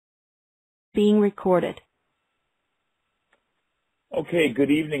being recorded. Okay, good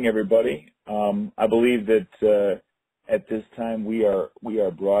evening, everybody. I believe that at this time we are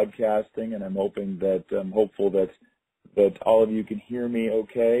broadcasting, and I'm hoping that hopeful that all of you can hear me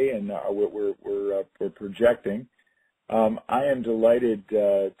okay, and we're projecting. I am delighted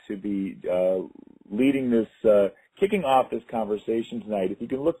to be leading this, kicking off this conversation tonight. If you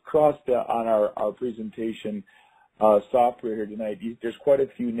can look across on our presentation software here tonight, there's quite a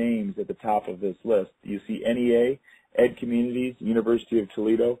few names at the top of this list. You see NEA, Ed Communities, University of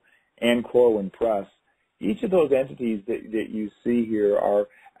Toledo, and Corwin Press. Each of those entities that you see here are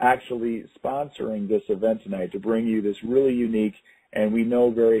actually sponsoring this event tonight to bring you this really unique and we know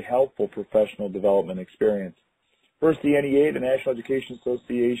very helpful professional development experience. First, the NEA, the National Education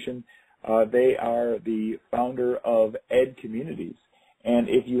Association, they are the founder of Ed Communities. And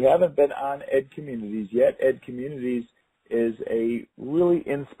if you haven't been on Ed Communities yet, Ed Communities is a really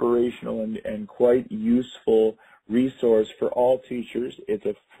inspirational and quite useful resource for all teachers. It's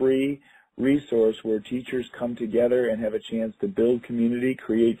a free resource where teachers come together and have a chance to build community,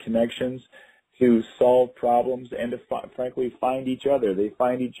 create connections, to solve problems, and to frankly find each other. They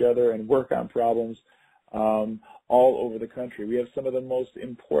find each other and work on problems all over the country. We have some of the most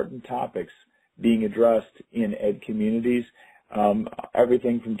important topics being addressed in Ed Communities.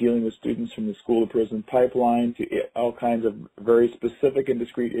 Everything from dealing with students from the school to prison pipeline to all kinds of very specific and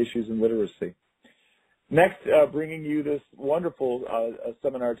discrete issues in literacy. Next, bringing you this wonderful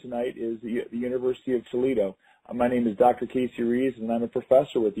seminar tonight is the University of Toledo. My name is Dr. Casey Rees, and I'm a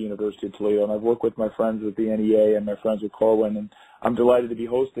professor with the University of Toledo, and I've worked with my friends at the NEA and my friends with Corwin, and I'm delighted to be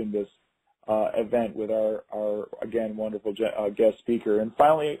hosting this event with our again, wonderful guest speaker. And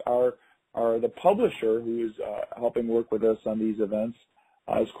finally, the publisher who is helping work with us on these events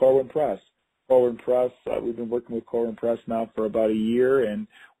is Corwin Press. Corwin Press, we've been working with Corwin Press now for about a year, and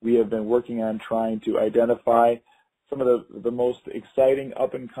we have been working on trying to identify some of the most exciting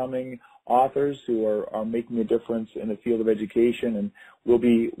up-and-coming authors who are making a difference in the field of education, and we'll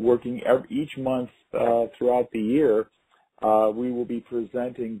be working each month throughout the year. We will be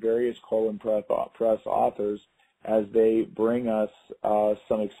presenting various Corwin Press authors as they bring us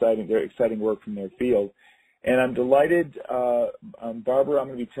some exciting work from their field. And I'm delighted, Barbara, I'm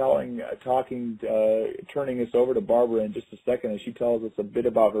going to be turning this over to Barbara in just a second as she tells us a bit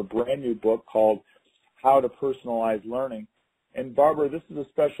about her brand new book called How to Personalize Learning. And Barbara, this is a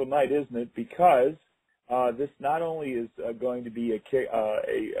special night, isn't it? Because this not only is going to be a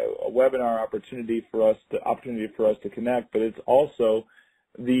webinar opportunity for us to connect, but it's also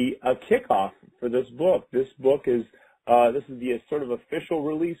the kickoff for this book. This book is the sort of official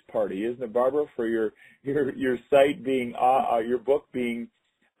release party, isn't it, Barbara, for your site being your book being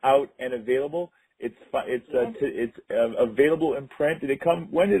out and available. It's available in print.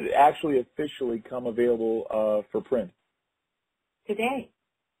 When did it actually officially come available for print? Today.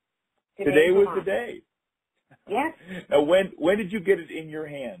 Today was the day. Yes. Now, when did you get it in your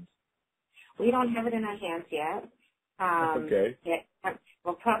hands? We don't have it in our hands yet. Okay.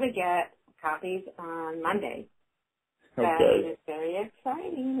 We'll probably get copies on Monday. Okay. It's very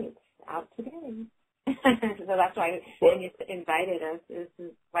exciting. It's out today. So that's why when you invited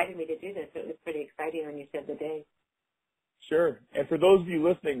me to do this, it was pretty exciting when you said the day. Sure. And for those of you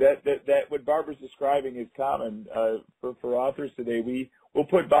listening, that what Barbara's describing is common for authors today. We'll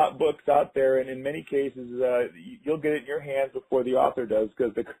put books out there, and in many cases, you'll get it in your hands before the author does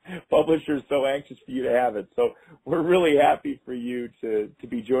because the publisher is so anxious for you to have it. So we're really happy for you to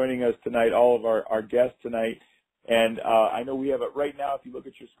be joining us tonight, all of our guests tonight. And I know we have it right now. If you look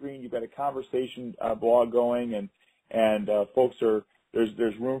at your screen, you've got a conversation blog going, and folks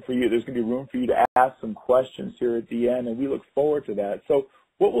there's room for you. There's going to be room for you to ask some questions here at the end, and we look forward to that. So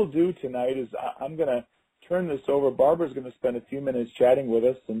what we'll do tonight is I'm going to turn this over. Barbara's going to spend a few minutes chatting with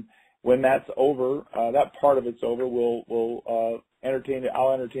us, and when that's over, that part of it's over, I'll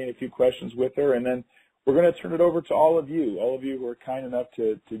entertain a few questions with her, and then we're going to turn it over to all of you who are kind enough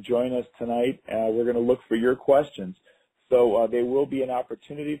to join us tonight. We're going to look for your questions. So there will be an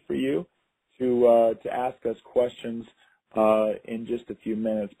opportunity for you to ask us questions in just a few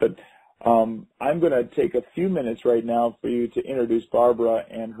minutes. But I'm going to take a few minutes right now for you to introduce Barbara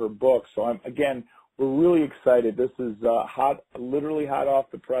and her book. So we're really excited. This is literally hot off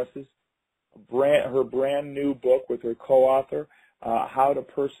the presses. Her brand new book with her co-author, How to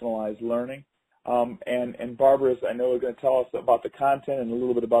Personalize Learning. And Barbara, I know, is going to tell us about the content and a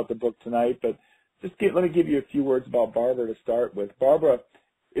little bit about the book tonight, but let me give you a few words about Barbara to start with. Barbara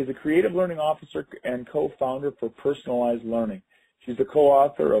is a creative learning officer and co-founder for Personalize Learning. She's the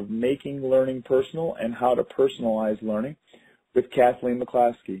co-author of Making Learning Personal and How to Personalize Learning with Kathleen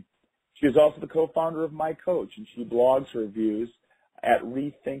McClaskey. She is also the co-founder of My Coach, and she blogs her views at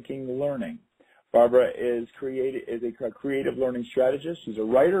Rethinking Learning. Barbara is a creative learning strategist. She's a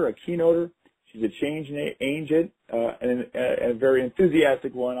writer, a keynoter. She's a change agent, and a very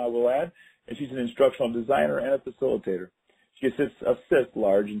enthusiastic one, I will add. And she's an instructional designer and a facilitator. She assists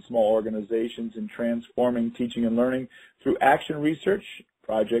large and small organizations in transforming teaching and learning through action research,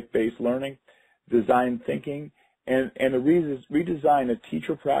 project-based learning, design thinking, and the redesign of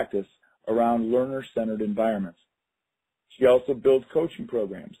teacher practice around learner-centered environments. She also builds coaching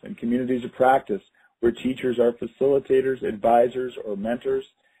programs and communities of practice where teachers are facilitators, advisors, or mentors,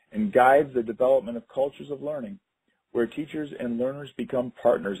 and guides the development of cultures of learning where teachers and learners become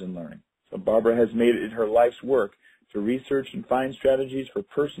partners in learning. So Barbara has made it her life's work to research and find strategies for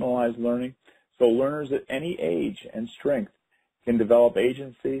personalized learning so learners at any age and strength can develop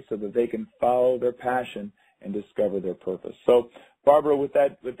agency so that they can follow their passion and discover their purpose. So Barbara, with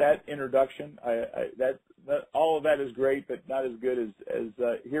that introduction, all of that is great, but not as good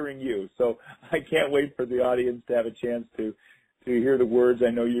as hearing you. So I can't wait for the audience to have a chance to hear the words I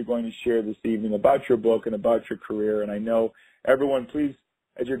know you're going to share this evening about your book and about your career. And I know everyone, please,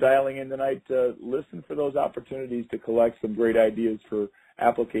 as you're dialing in tonight, listen for those opportunities to collect some great ideas for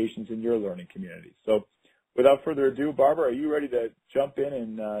applications in your learning community. So without further ado, Barbara, are you ready to jump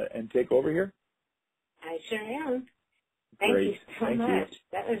in and take over here? I sure am. Thank you so much.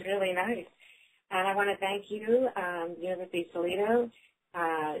 That was really nice. And I want to thank you, University of Toledo,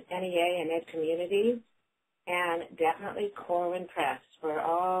 NEA and Ed Communities, and definitely Corwin Press for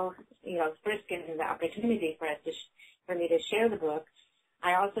all, first giving the opportunity for me to share the book.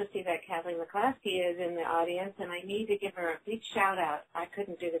 I also see that Kathleen McClaskey is in the audience, and I need to give her a big shout-out. I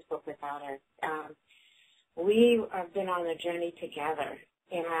couldn't do this book without her. We have been on a journey together,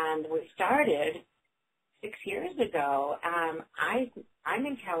 and we started 6 years ago. I'm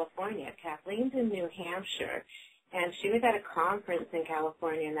in California. Kathleen's in New Hampshire, and she was at a conference in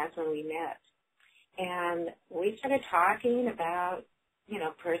California, and that's when we met. And we started talking about,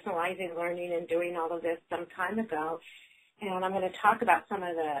 personalizing learning and doing all of this some time ago. And I'm going to talk about some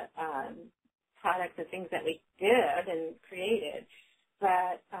of the products and things that we did and created.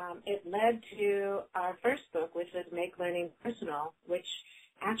 But it led to our first book, which was Make Learning Personal, which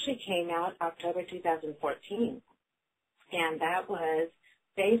actually came out October 2014. And that was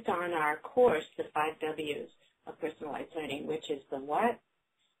based on our course, the 5 W's of personalized learning, which is the what,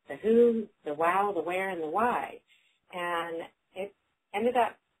 the who, the wow, the where, and the why. And it ended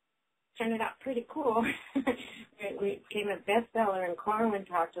up turning out pretty cool. We became a bestseller, and Corwin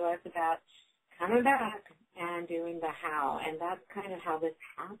talked to us about coming back and doing the how, and that's kind of how this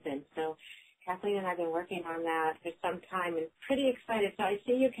happened. So Kathleen and I have been working on that for some time and pretty excited. So I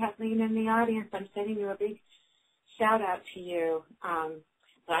see you, Kathleen, in the audience. I'm sending you a big shout-out to you.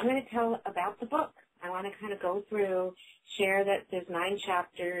 So I'm going to tell about the book. I want to kind of go through, share that there's 9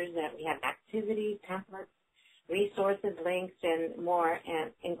 chapters, that we have activities, templates, resources, links, and more,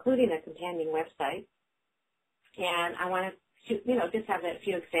 and including a companion website. And I want to, just have a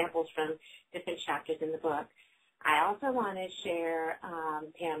few examples from different chapters in the book. I also want to share,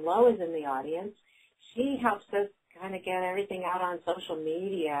 Pam Lowe is in the audience. She helps us kind of get everything out on social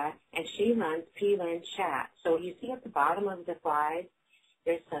media, and she runs P-Learn Chat. So you see at the bottom of the slide,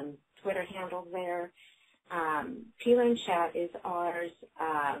 there's some Twitter handles there. P-Learn Chat is ours.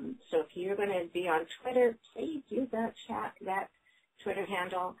 So if you're going to be on Twitter, please use that Twitter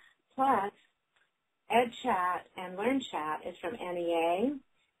handle. Plus, Ed Chat and Learn Chat is from NEA,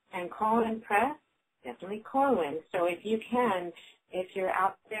 and Corwin Press, definitely Corwin. So if you're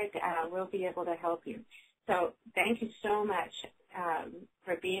out there, we'll be able to help you. So thank you so much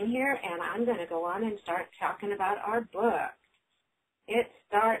for being here, and I'm going to go on and start talking about our book. It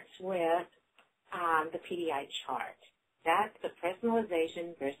starts with the PDI chart. That's the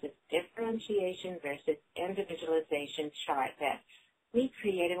personalization versus differentiation versus individualization chart that we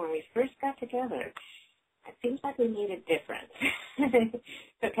created when we first got together. It seems like we made a difference.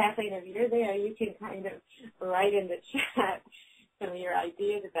 So Kathleen, if you're there, you can kind of write in the chat some of your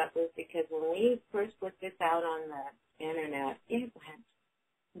ideas about this, because when we first put this out on the internet, it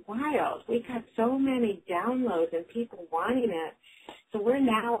went wild. We got so many downloads and people wanting it. So we're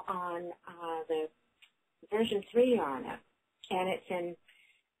now on the version 3 on it, and it's in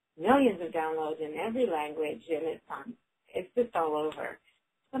millions of downloads in every language, and it's just all over.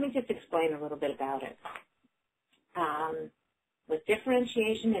 Let me just explain a little bit about it. With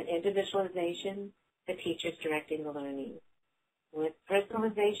differentiation and individualization, the teacher's directing the learning. With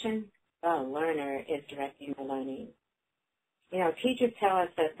personalization, the learner is directing the learning. Teachers tell us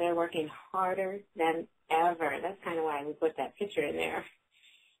that they're working harder than ever. That's kind of why we put that picture in there.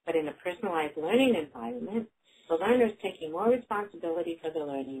 But in a personalized learning environment, the learner is taking more responsibility for the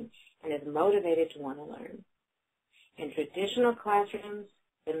learning and is motivated to want to learn. In traditional classrooms,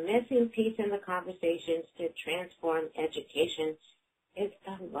 the missing piece in the conversations to transform education is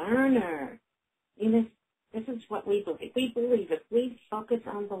the learner. This is what we believe. We believe if we focus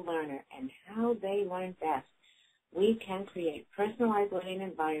on the learner and how they learn best, we can create personalized learning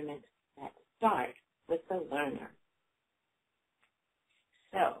environments that start with the learner.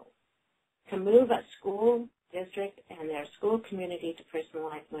 So, to move a school district and their school community to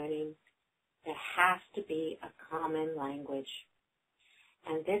personalized learning, there has to be a common language.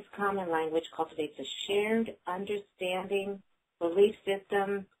 And this common language cultivates a shared understanding, belief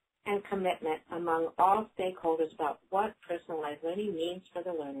system, and commitment among all stakeholders about what personalized learning means for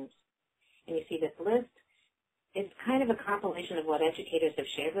the learners. And you see this list is kind of a compilation of what educators have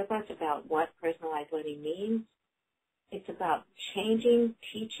shared with us about what personalized learning means. It's about changing,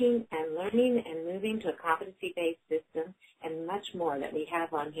 teaching, and learning and moving to a competency-based system and much more that we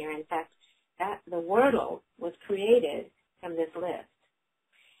have on here. In fact, the Wordle was created from this list.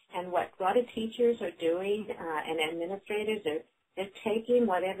 And what a lot of teachers are doing and administrators they're taking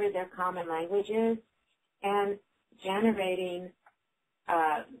whatever their common language is and generating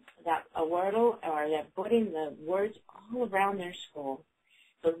a Wordle, or they're putting the words all around their school.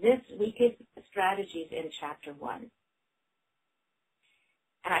 So we give strategies in Chapter 1.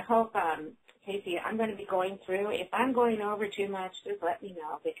 And I hope, Casey, I'm going to be going through. If I'm going over too much, just let me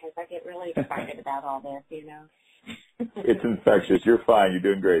know because I get really excited about all this, It's infectious. You're fine. You're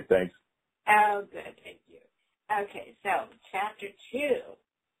doing great. Thanks. Oh, good. Thank you. Okay, so Chapter 2.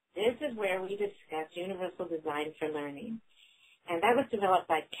 This is where we discuss universal design for learning. And that was developed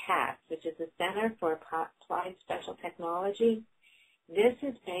by CATS, which is the Center for Applied Special Technology. This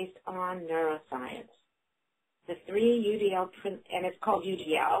is based on neuroscience. The 3 UDL, and it's called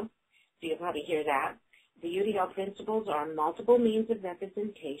UDL, so you'll probably hear that. The UDL principles are multiple means of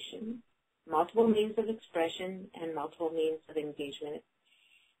representation, multiple means of expression, and multiple means of engagement.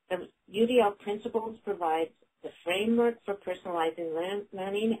 The UDL principles provide the framework for personalizing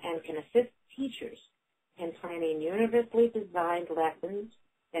learning and can assist teachers in planning universally designed lessons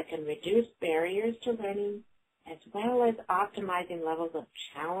that can reduce barriers to learning, as well as optimizing levels of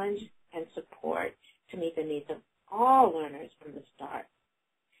challenge and support to meet the needs of all learners from the start.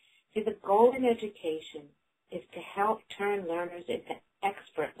 See, the goal in education is to help turn learners into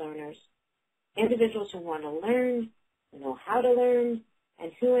expert learners, individuals who want to learn, who know how to learn,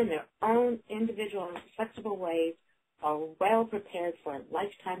 and who in their own individual and flexible ways are well prepared for a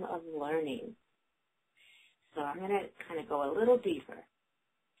lifetime of learning. So I'm going to kind of go a little deeper.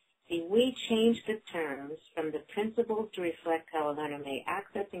 See, we changed the terms from the principles to reflect how a learner may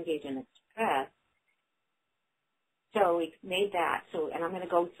access, engage, and express. So we made that, and I'm going to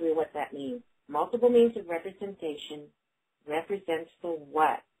go through what that means. Multiple means of representation represents the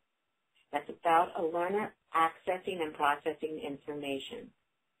what. That's about a learner accessing and processing information.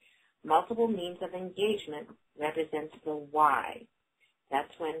 Multiple means of engagement represents the why.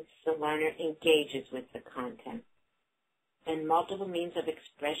 That's when the learner engages with the content. And multiple means of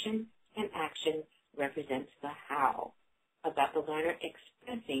expression and action represents the how, about the learner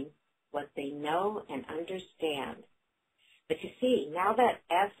expressing what they know and understand. But you see, now that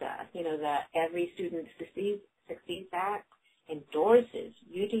ESSA, the Every Student Succeeds Act, endorses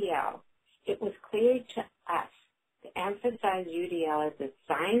UDL, it was clear to us to emphasize UDL as a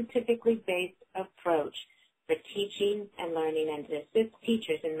scientifically based approach for teaching and learning and to assist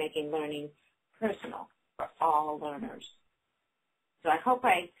teachers in making learning personal for all learners. So I hope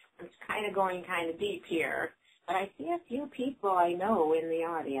I'm kind of going kind of deep here, but I see a few people I know in the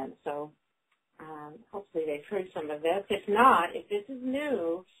audience, so hopefully they've heard some of this. If not, if this is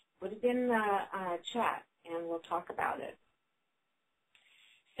new, put it in the chat and we'll talk about it.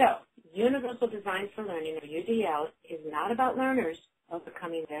 So, Universal Design for Learning, or UDL, is not about learners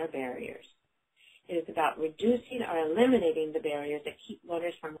overcoming their barriers. It is about reducing or eliminating the barriers that keep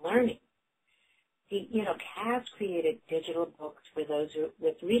learners from learning. CAS created digital books for those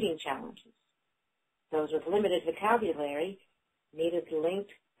with reading challenges. Those with limited vocabulary needed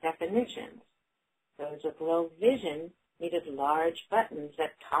linked definitions. Those with low vision needed large buttons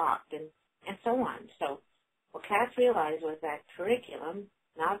that talked and so on. So what CAS realized was that curriculum,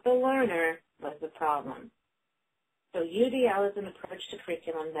 not the learner, was the problem. So UDL is an approach to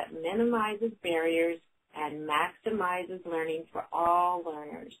curriculum that minimizes barriers and maximizes learning for all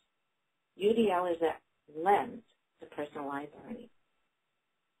learners. UDL is a lens to personalized learning.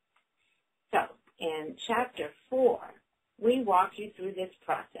 So in Chapter 4, we walk you through this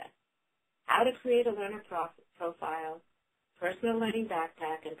process: how to create a learner profile, personal learning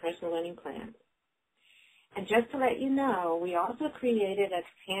backpack, and personal learning plans. And just to let you know, we also created a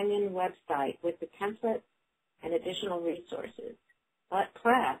companion website with the templates and additional resources.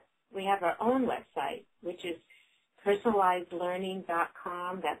 Plus, we have our own website, which is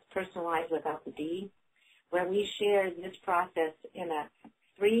personalizedlearning.com. That's personalized without the D, where we share this process in a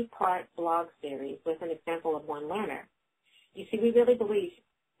 3-part blog series with an example of one learner. You see, we really believe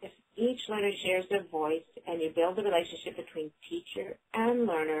if each learner shares their voice and you build a relationship between teacher and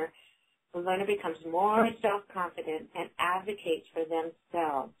learner, the learner becomes more self-confident and advocates for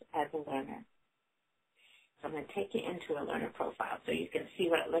themselves as a learner. So I'm going to take you into a learner profile so you can see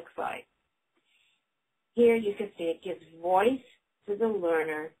what it looks like. Here you can see it gives voice to the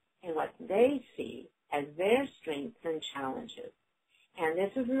learner in what they see as their strengths and challenges. And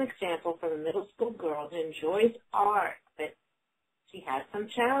this is an example from a middle school girl who enjoys art, but she has some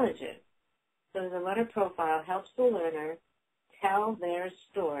challenges. So the learner profile helps the learner tell their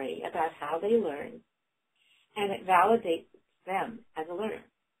story about how they learn, and it validates them as a learner.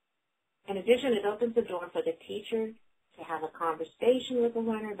 In addition, it opens the door for the teacher to have a conversation with the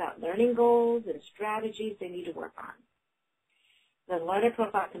learner about learning goals and strategies they need to work on. The learner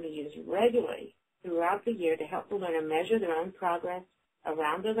profile can be used regularly throughout the year to help the learner measure their own progress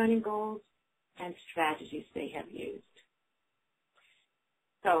around their learning goals and strategies they have used.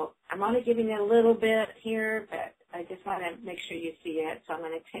 So I'm only giving you a little bit here, but I just want to make sure you see it. So I'm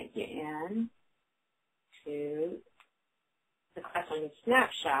going to take you in to the class learning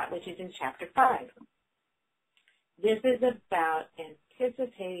snapshot, which is in Chapter 5. This is about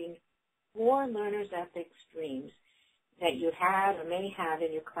anticipating 4 learners at the extremes that you have or may have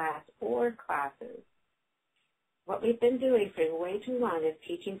in your class or classes. What we've been doing for way too long is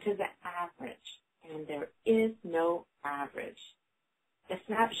teaching to the average, and there is no average. The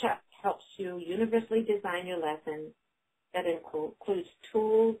snapshot helps you universally design your lesson that includes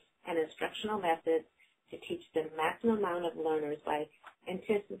tools and instructional methods to teach the maximum amount of learners by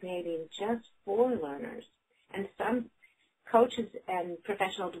anticipating just 4 learners. And some coaches and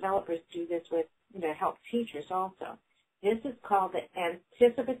professional developers do this with help teachers also. This is called the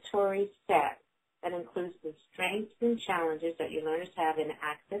anticipatory set that includes the strengths and challenges that your learners have in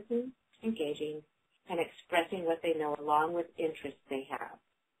accessing, engaging, and expressing what they know along with interests they have.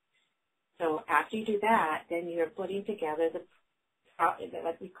 So after you do that, then you're putting together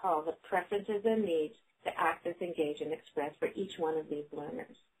what we call the preferences and needs to access, engage, and express for each one of these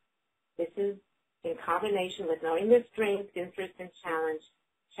learners. This is in combination with knowing their strengths, interests, and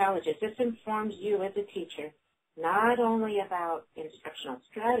challenges. This informs you as a teacher not only about instructional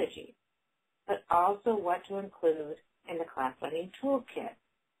strategy, but also what to include in the class learning toolkit.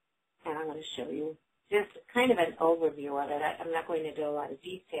 And I'm going to show you just kind of an overview of it. I'm not going to do a lot of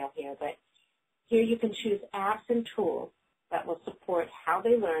detail here, but here you can choose apps and tools that will support how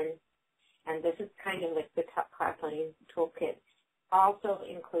they learn, and this is kind of like the class learning toolkit. Also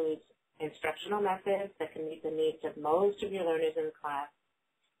includes instructional methods that can meet the needs of most of your learners in the class.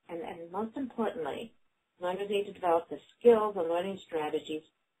 And most importantly, learners need to develop the skills and learning strategies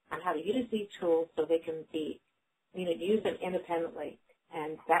on how to use these tools so they can use them independently,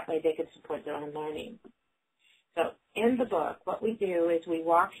 and that way they can support their own learning. So in the book, what we do is we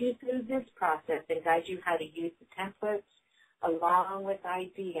walk you through this process and guide you how to use the templates along with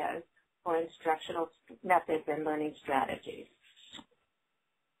ideas for instructional methods and learning strategies.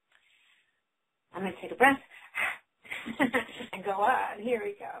 I'm going to take a breath and go on. Here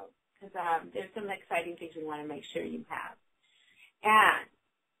we go, because there's some exciting things we want to make sure you have. And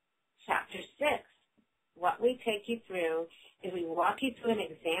Chapter 6, what we take you through is we walk you through an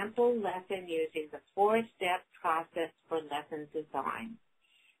example lesson using the 4-step process for lesson design.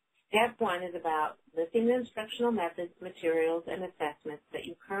 Step 1 is about listing the instructional methods, materials, and assessments that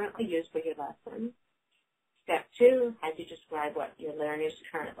you currently use for your lesson. Step 2 has you describe what your learners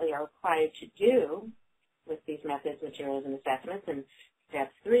currently are required to do with these methods, materials, and assessments. And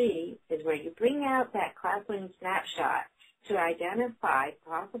Step 3 is where you bring out that class learning snapshot to identify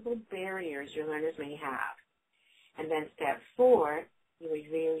possible barriers your learners may have. And then Step 4, you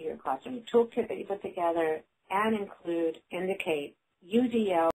review your class learning toolkit that you put together and indicate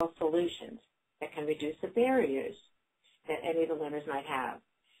UDL solutions that can reduce the barriers that any of the learners might have.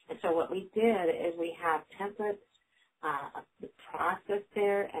 And so what we did is we have templates, the process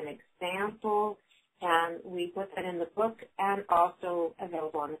there, an example, and we put that in the book and also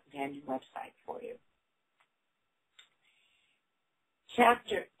available on the companion website for you.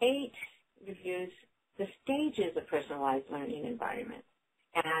 Chapter 8 reviews the stages of personalized learning environment.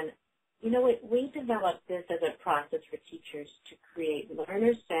 And we developed this as a process for teachers to create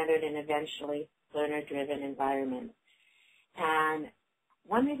learner-centered and eventually learner-driven environments. And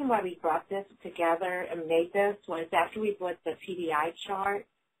one reason why we brought this together and made this was after we put the PDI chart,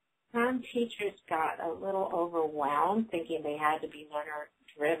 some teachers got a little overwhelmed thinking they had to be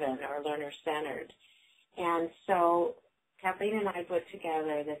learner-driven or learner-centered. And so Kathleen and I put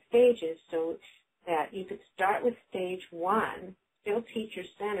together the stages so that you could start with stage 1, still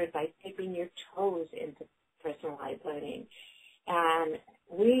teacher-centered, by dipping your toes into personalized learning. And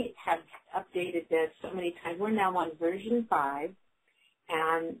we have updated this so many times. We're now on version 5,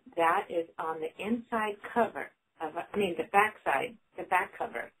 and that is on the inside cover of, the back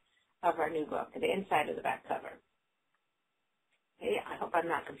cover of our new book, the inside of the back cover. Okay, I hope I'm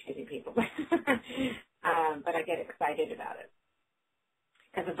not confusing people, but I get excited about it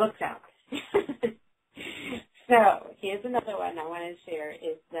because the book's out. So here's another one I want to share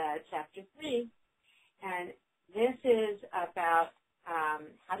is chapter 3, and this is about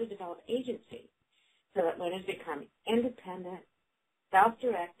how to develop agency so that learners become independent,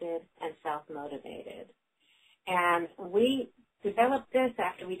 self-directed, and self-motivated. And we developed this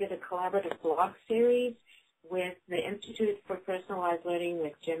after we did a collaborative blog series with the Institute for Personalized Learning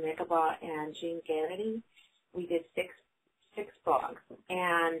with Jim Rickabaugh and Jean Garrity. We did six blogs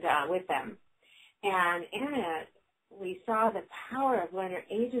and with them. And in it, we saw the power of learner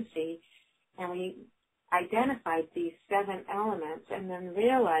agency, and we identified these 7 elements and then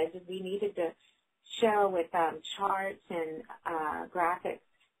realized that we needed to show with charts and graphics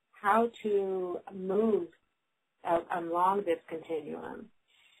how to move along this continuum.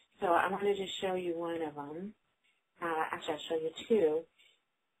 So I wanted to show you one of them. Actually, I'll show you 2.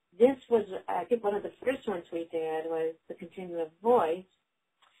 This was, I think, one of the first ones we did was the continuum of voice,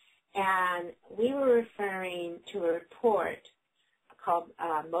 and we were referring to a report called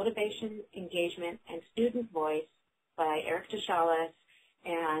Motivation, Engagement, and Student Voice by Eric Deschalis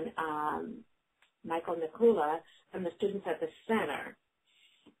and Michael Nikula from the Students at the Center.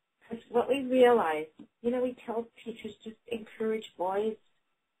 Because what we realized, we tell teachers just encourage voice,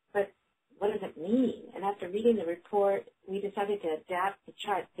 but what does it mean? And after reading the report, we decided to adapt the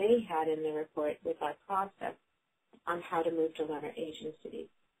chart they had in the report with our process on how to move to learner agency.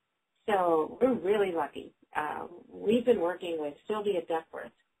 So we're really lucky. We've been working with Sylvia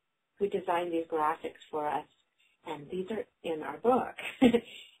Duckworth, who designed these graphics for us, and these are in our book.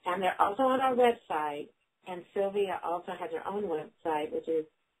 And they're also on our website, and Sylvia also has her own website, which is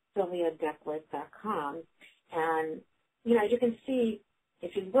sylviaduckworth.com. And, you can see,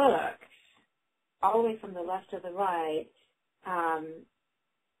 if you look, all the way from the left to the right,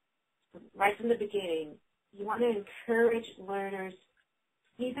 right from the beginning, you want to encourage learners,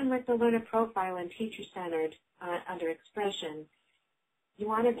 even with the learner profile and teacher-centered under expression, you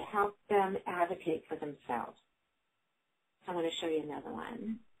want to help them advocate for themselves. So I'm going to show you another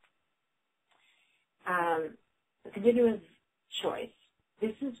one. The continuum of choice.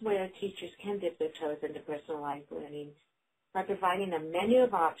 This is where teachers can dip their toes into personalized learning by providing a menu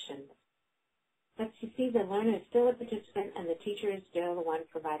of options. But you see, the learner is still a participant and the teacher is still the one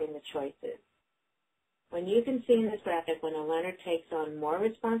providing the choices. When you can see in this graphic, when a learner takes on more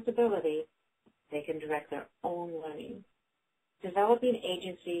responsibility, they can direct their own learning. Developing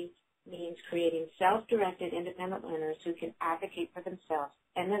agency means creating self-directed independent learners who can advocate for themselves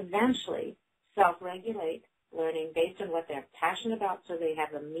and eventually self-regulate learning based on what they're passionate about so they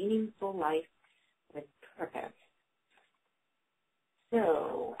have a meaningful life with purpose.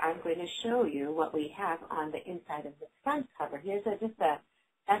 So I'm going to show you what we have on the inside of the front cover. Here's just an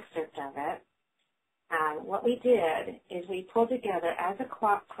excerpt of it. What we did is we pulled together as a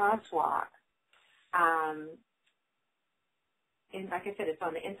crosswalk, and like I said, it's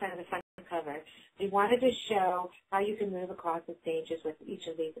on the inside of the front cover. We wanted to show how you can move across the stages with each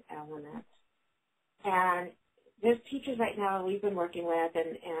of these elements. And there's teachers right now we've been working with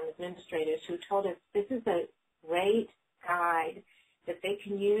and administrators who told us this is a great guide that they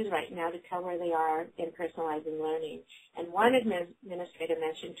can use right now to tell where they are in personalizing learning. And one administrator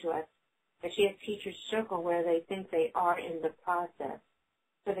mentioned to us that she has teachers circle where they think they are in the process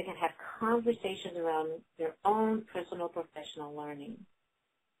so they can have conversations around their own personal professional learning.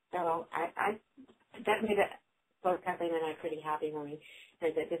 So that made both Kathleen and I pretty happy when we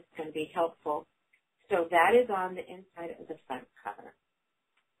said that this is going to be helpful. So that is on the inside of the front cover.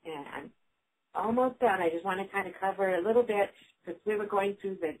 And I'm almost done. I just want to kind of cover a little bit because we were going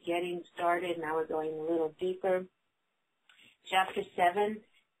through the getting started. Now we're going a little deeper. Chapter 7,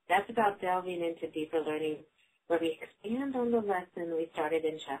 that's about delving into deeper learning, where we expand on the lesson we started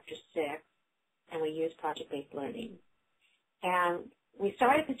in Chapter 6, and we use project-based learning. And we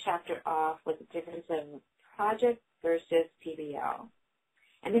started the chapter off with the difference of project versus PBL.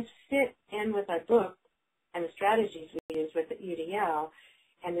 And this fits in with our book and the strategies use with the UDL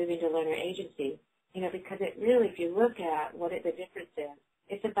and moving to learner agency. Because it really, if you look at what the difference is,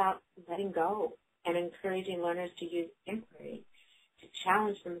 it's about letting go and encouraging learners to use inquiry, to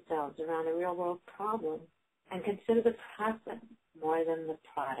challenge themselves around a real-world problem, and consider the process more than the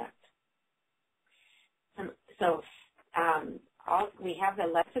product. We have the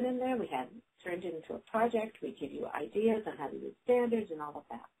lesson in there. We have turned it into a project. We give you ideas on how to use standards and all of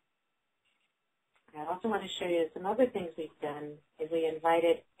that. I also want to show you some other things we've done is we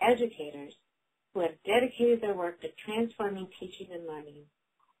invited educators who have dedicated their work to transforming teaching and learning.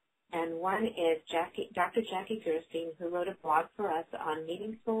 And one is Dr. Jackie Gerstein, who wrote a blog for us on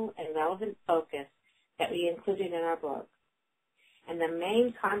meaningful and relevant focus that we included in our book. And the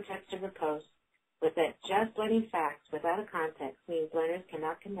main context of her post was that just learning facts without a context means learners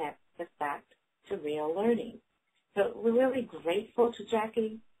cannot connect the fact to real learning. So we're really grateful to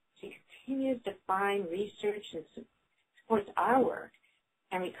Jackie. She continues to find research and supports our work,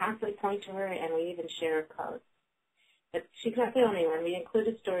 and we constantly point to her, and we even share her posts. But she's not the only one. We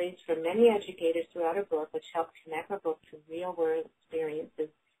included stories from many educators throughout our book, which helped connect our book to real-world experiences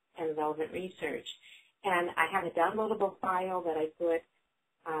and relevant research. And I have a downloadable file that I put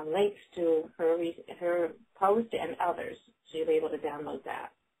links to her post and others, so you'll be able to download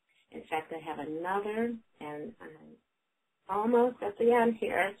that. In fact, I have another, and I'm almost at the end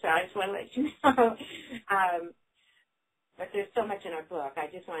here, so I just want to let you know. But there's so much in our book. I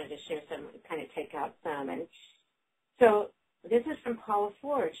just wanted to share some, kind of take out some. And so this is from Paula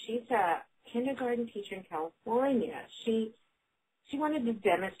Ford. She's a kindergarten teacher in California. She wanted to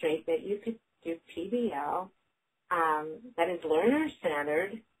demonstrate that you could do PBL that is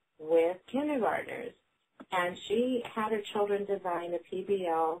learner-centered with kindergartners. And she had her children design a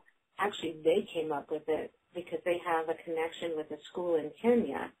PBL. Actually, they came up with it because they have a connection with a school in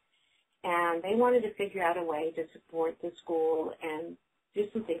Kenya. And they wanted to figure out a way to support the school and do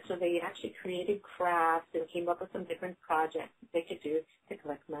some things. So they actually created crafts and came up with some different projects that they could do to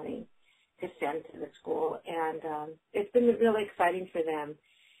collect money to send to the school. And it's been really exciting for them.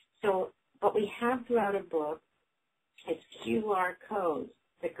 So what we have throughout our book is QR codes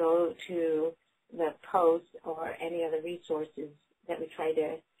that go to the post or any other resources that we try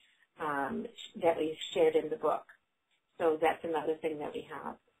to, that we've shared in the book. So that's another thing that we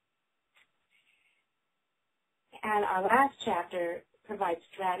have. And our last chapter provides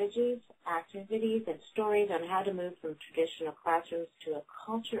strategies, activities, and stories on how to move from traditional classrooms to a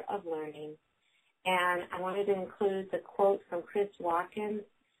culture of learning. And I wanted to include the quote from Chris Watkins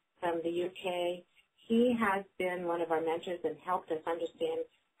from the UK. He has been one of our mentors and helped us understand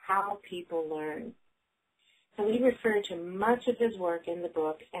how people learn. So we refer to much of his work in the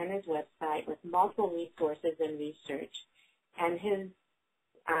book and his website with multiple resources and research. And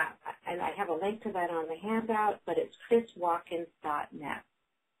and I have a link to that on the handout, but it's chriswatkins.net.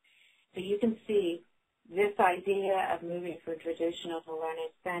 So you can see this idea of moving from traditional to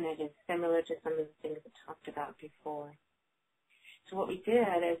learner-centered is similar to some of the things we talked about before. So what we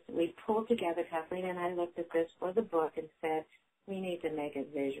did is we pulled together, Kathleen and I looked at this for the book and said, we need to make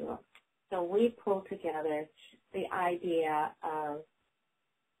it visual. So we pulled together the idea of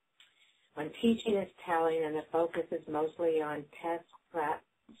when teaching is telling and the focus is mostly on test prep,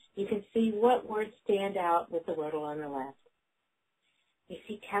 you can see what words stand out with the wordle on the left. You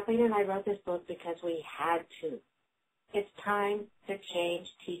see, Kathleen and I wrote this book because we had to. It's time to change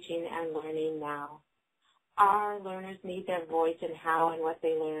teaching and learning now. Our learners need their voice in how and what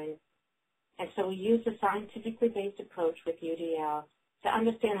they learn. And so we use a scientifically based approach with UDL to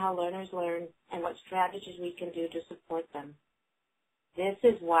understand how learners learn and what strategies we can do to support them. This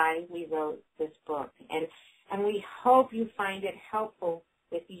is why we wrote this book. And we hope you find it helpful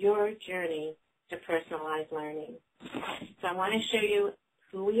with your journey to personalized learning. So I want to show you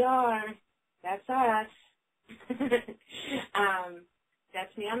who we are. That's us.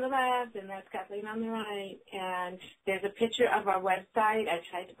 That's me on the left, and that's Kathleen on the right. And there's a picture of our website. I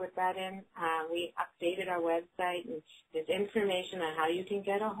tried to put that in. We updated our website, and there's information on how you can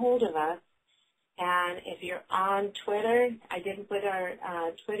get a hold of us. And if you're on Twitter, I didn't put our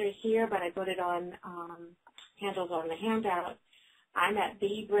Twitter here, but I put it on handles on the handout. I'm at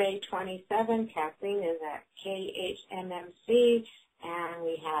Bray27. Kathleen is at KHMMC, and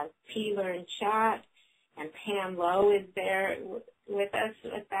we have P-Learn Chat, and Pam Lowe is there with us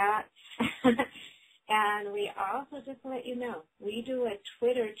with that. And we also, just to let you know, we do a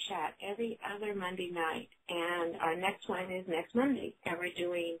Twitter chat every other Monday night, and our next one is next Monday, and we're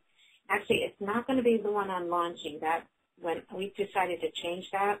doing, actually, it's not going to be the one on launching. That when we decided to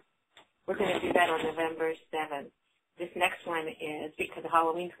change that, we're going to do that on November 7th. this next one is, because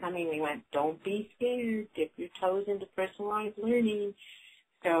Halloween's coming, we went, don't be scared, dip your toes into personalized learning.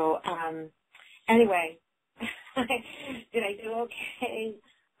 So anyway, did I do okay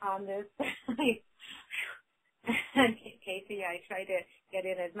on this? Casey, I tried to get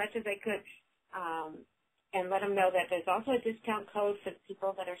in as much as I could and let them know that there's also a discount code for the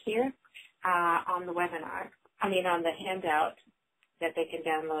people that are here on the webinar, on the handout that they can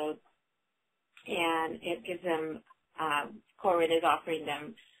download. And it gives them, Corin is offering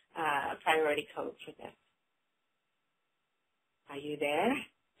them a priority code for this. Are you there?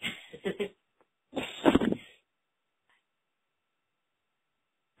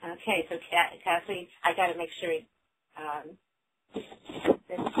 Okay, so Kathleen, I got to make sure.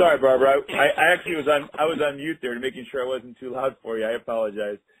 Sorry, Barbara. I actually was on mute there, making sure I wasn't too loud for you. I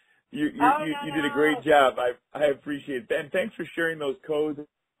apologize. You did a great job. I appreciate it, and thanks for sharing those codes.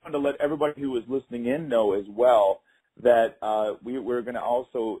 I wanted to let everybody who was listening in know as well that we're going to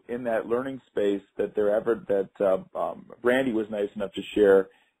also, in that learning space that Brandy was nice enough to share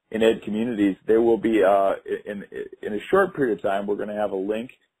in Ed Communities, there will be in a short period of time, we're going to have a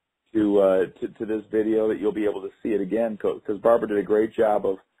link to this video that you'll be able to see it again, because Barbara did a great job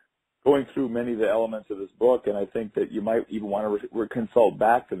of going through many of the elements of this book, and I think that you might even want to consult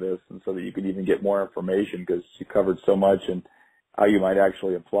back to this, and so that you can even get more information, because she covered so much and how you might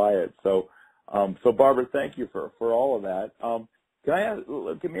actually apply it. So Barbara, thank you for all of that. Can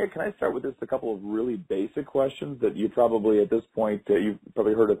I start with just a couple of really basic questions that you probably at this point you've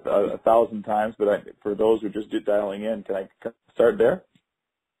probably heard 1,000 times, but for those who just dialing in, can I start there?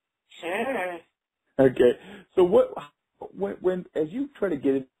 Sure. Okay. So when as you try to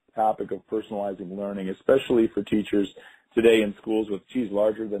get into the topic of personalizing learning, especially for teachers today in schools with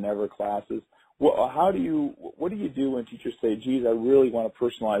larger than ever classes, what do you do when teachers say, geez, I really want to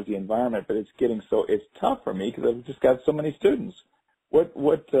personalize the environment, but it's tough for me because I've just got so many students.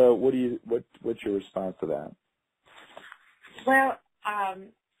 What's your response to that? Well,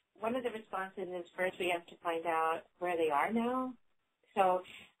 one of the responses is first we have to find out where they are now. So,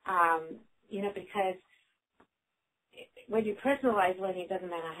 because when you personalize learning, it doesn't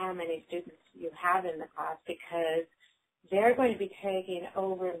matter how many students you have in the class, because they're going to be taking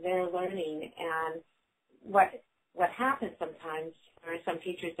over their learning. And what happens sometimes for some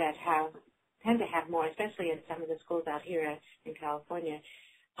teachers that tend to have more, especially in some of the schools out here in California,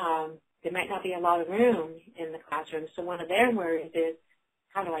 there might not be a lot of room in the classroom. So one of their worries is,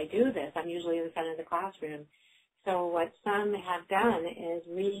 how do I do this? I'm usually in front of the classroom. So what some have done is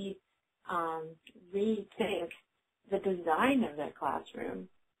rethink the design of their classroom.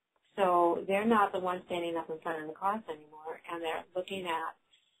 So they're not the ones standing up in front of the class anymore, and they're looking at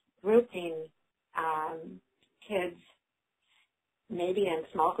grouping kids maybe in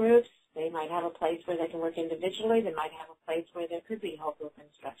small groups. They might have a place where they can work individually. They might have a place where there could be whole group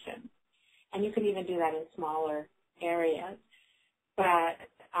instruction. And you can even do that in smaller areas. But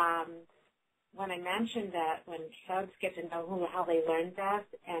when I mentioned that when kids get to know how they learn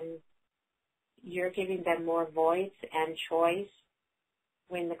best, and you're giving them more voice and choice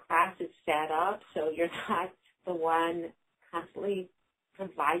when the class is set up, so you're not the one constantly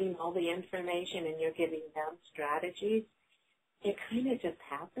providing all the information and you're giving them strategies, it kind of just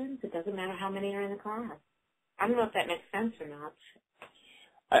happens. It doesn't matter how many are in the class. I don't know if that makes sense or not.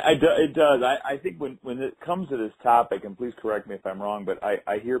 It does. I think when it comes to this topic, and please correct me if I'm wrong, but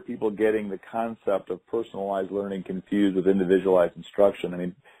I hear people getting the concept of personalized learning confused with individualized instruction. I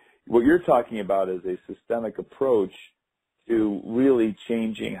mean, what you're talking about is a systemic approach to really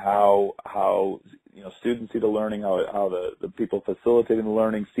changing how students see the learning, how the people facilitating the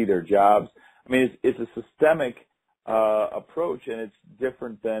learning see their jobs. I mean, it's a systemic approach, and it's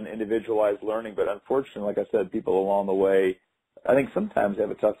different than individualized learning. But unfortunately, like I said, people along the way, I think sometimes have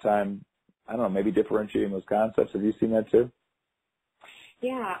a tough time, I don't know, maybe differentiating those concepts. Have you seen that too?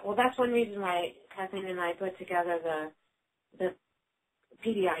 Yeah, well, that's one reason why Kathleen and I put together the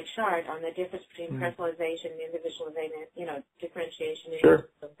PDI chart on the difference between personalization, individualization, differentiation and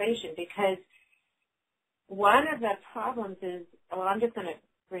individualization, because one of the problems is, well, I'm just going to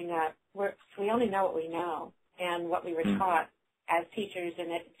bring up, we only know what we know and what we were taught as teachers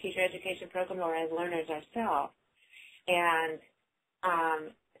in a teacher education program or as learners ourselves. And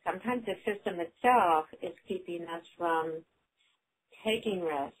sometimes the system itself is keeping us from taking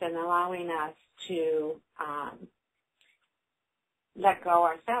risks and allowing us to let go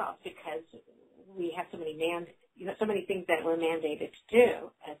ourselves, because we have so many things that we're mandated to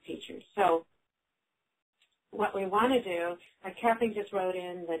do as teachers. So what we want to do, like Kathleen just wrote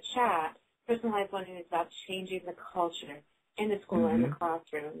in the chat, personalized learning is about changing the culture in the school and the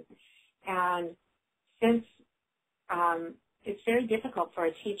classroom. And since it's very difficult for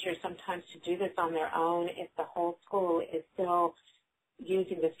a teacher sometimes to do this on their own if the whole school is still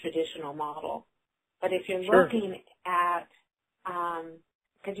using this traditional model. But if you're looking at,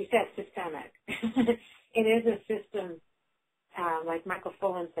 because you said systemic, it is a system, like Michael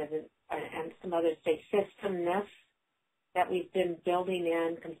Fullen says, and some others say systemness, that we've been building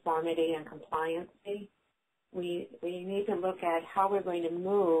in conformity and compliancy. We need to look at how we're going to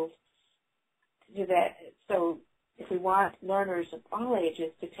move to that. So if we want learners of all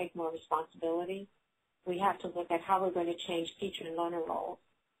ages to take more responsibility, we have to look at how we're going to change teacher and learner roles,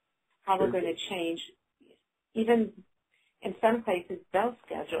 how we're going to change, even in some places, bell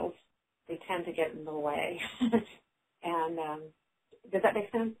schedules, they tend to get in the way. And does that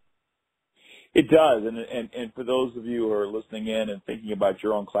make sense? It does, and for those of you who are listening in and thinking about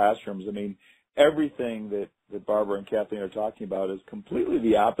your own classrooms, I mean, everything that Barbara and Kathleen are talking about is completely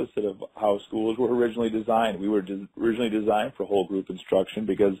the opposite of how schools were originally designed. We were originally designed for whole group instruction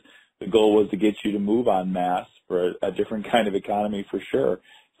because the goal was to get you to move en masse for a different kind of economy for sure.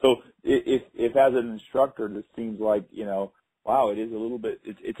 So if as an instructor this seems like, wow, it is a little bit,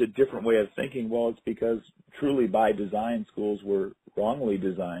 it's a different way of thinking, well, it's because truly by design schools were wrongly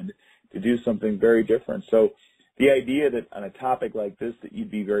designed to do something very different. So the idea that on a topic like this that you'd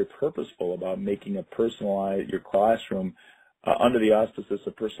be very purposeful about making a personalized, your classroom under the auspices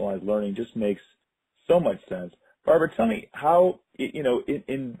of personalized learning just makes so much sense. Barbara, tell me how,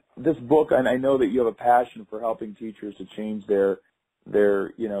 in this book, and I know that you have a passion for helping teachers to change their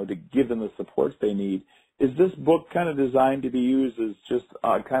to give them the supports they need. Is this book kind of designed to be used as just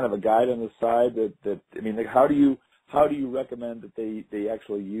kind of a guide on the side how do you recommend that they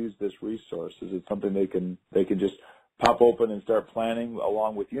actually use this resource? Is it something they can just pop open and start planning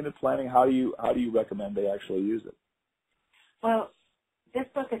along with unit planning? How do you recommend they actually use it? Well, this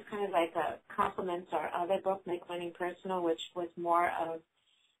book is kind of like a complement to our other book, Make Learning Personal, which was more of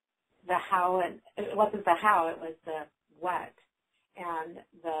the how, and it wasn't the how, it was the what, and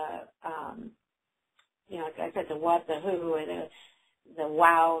like I said, the what, the who, and the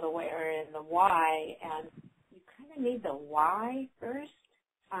wow, the where, and the why, and you kind of need the why first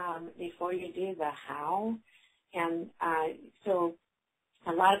before you do the how, and so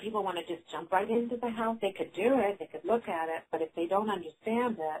a lot of people want to just jump right into the how. They could do it, they could look at it, but if they don't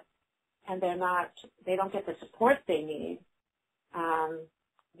understand it and they don't get the support they need,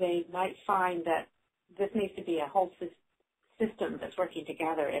 they might find that this needs to be a whole system that's working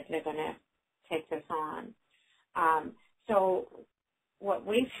together if they're going to take this on. So what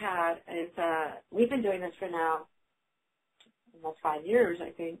we've had is we've been doing this for now almost 5 years,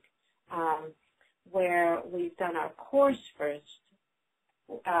 I think, where we've done our course first.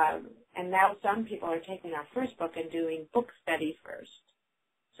 And now some people are taking our first book and doing book study first.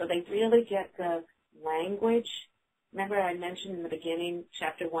 So they really get the language. Remember I mentioned in the beginning,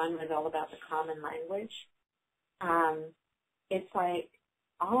 chapter 1 was all about the common language. It's like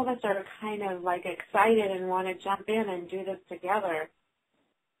all of us are kind of like excited and want to jump in and do this together.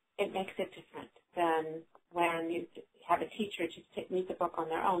 It makes it different than when you have a teacher just read the book on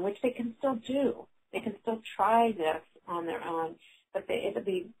their own, which they can still do. They can still try this on their own, but it'll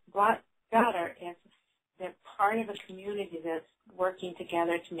be a lot better if they're part of a community that's working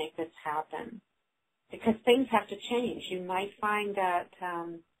together to make this happen. Because things have to change. You might find that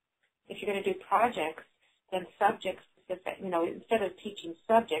if you're going to do projects, then subjects, instead of teaching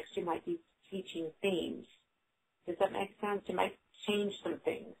subjects, you might be teaching themes. Does that make sense? You might change some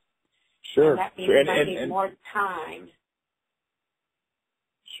things. Sure. And that means you might need more time.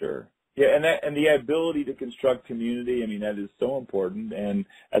 Sure. Yeah, and the ability to construct community, I mean, that is so important, and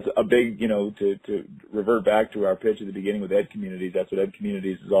that's a big, to revert back to our pitch at the beginning with Ed Communities, that's what Ed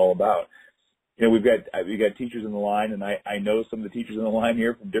Communities is all about. We've got teachers in the line, and I know some of the teachers in the line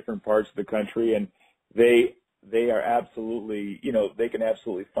here from different parts of the country, and they are absolutely, they can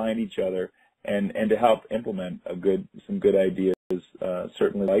absolutely find each other and to help implement some good ideas,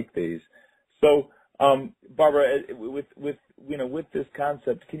 certainly like these. So, Barbara, with this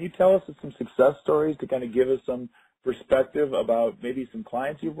concept, can you tell us some success stories to kind of give us some perspective about maybe some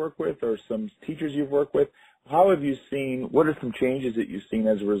clients you've worked with or some teachers you've worked with? What are some changes that you've seen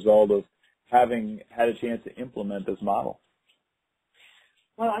as a result of having had a chance to implement this model?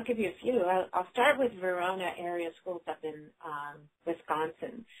 Well, I'll give you a few. I'll start with Verona area schools up in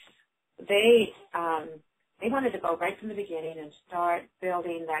Wisconsin. They wanted to go right from the beginning and start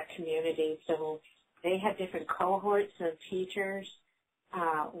building that community. So they had different cohorts of teachers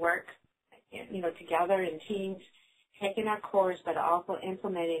work, together in teams, taking our course, but also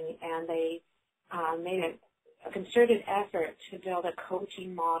implementing. And they made a concerted effort to build a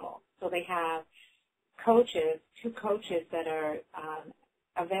coaching model. So they have coaches, two coaches that are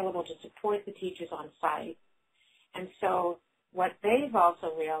available to support the teachers on site. And so what they've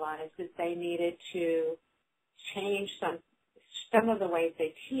also realized is they needed to change some of the ways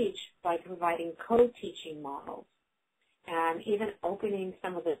they teach by providing co-teaching models and even opening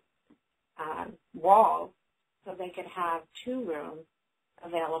some of the walls so they could have two rooms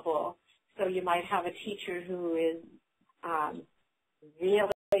available. So you might have a teacher who is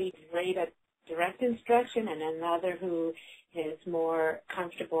really great at direct instruction and another who is more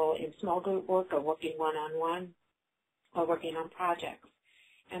comfortable in small group work or working one-on-one or working on projects.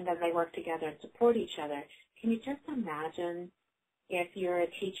 And then they work together and support each other. Can you just imagine if you're a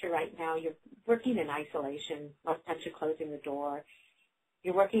teacher right now, you're working in isolation, most times you're closing the door,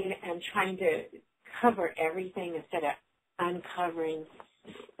 you're working and trying to cover everything instead of uncovering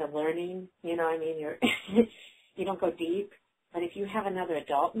the learning, you know what I mean? You don't go deep. But if you have another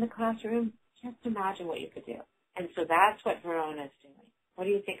adult in the classroom, just imagine what you could do. And so that's what Verona is doing. What do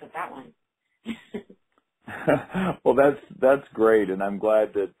you think of that one? Well, that's great, and I'm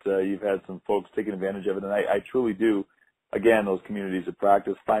glad that you've had some folks taking advantage of it. And I truly do, again, those communities of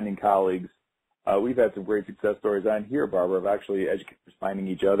practice, finding colleagues. We've had some great success stories on here, Barbara, of actually educators finding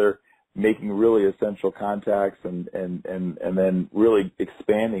each other, making really essential contacts, and then really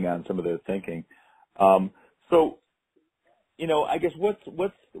expanding on some of their thinking. So, you know, I guess what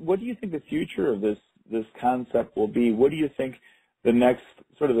do you think the future of this concept will be? What do you think the next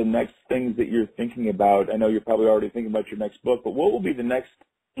things that you're thinking about? I know you're probably already thinking about your next book, but what will be the next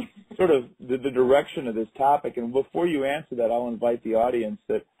sort of the direction of this topic? And before you answer that, I'll invite the audience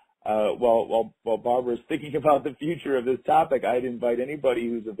that while Barbara is thinking about the future of this topic, I'd invite anybody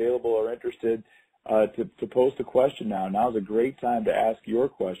who's available or interested to post a question now. Now's a great time to ask your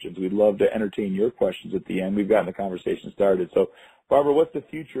questions. We'd love to entertain your questions at the end. We've gotten the conversation started. So, Barbara, what's the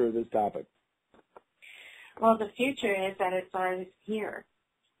future of this topic? Well, the future is that it's already here.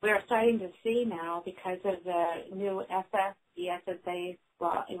 We're starting to see now, because of the new the SSA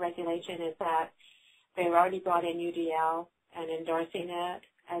law regulation, is that they've already brought in UDL and endorsing it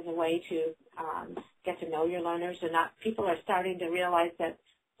as a way to get to know your learners. And people are starting to realize that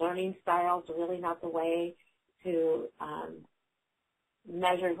learning styles are really not the way to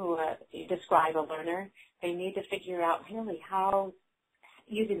measure describe a learner. They need to figure out really how,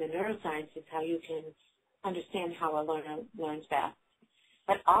 using the neurosciences, how you can understand how a learner learns best.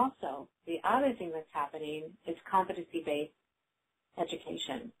 But also, the other thing that's happening is competency-based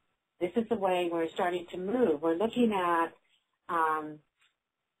education. This is the way we're starting to move. We're looking at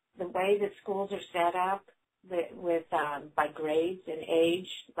the way that schools are set up with by grades and age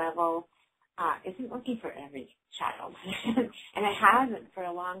level isn't working for every child, and it hasn't for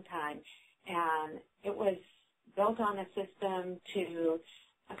a long time. And it was built on a system to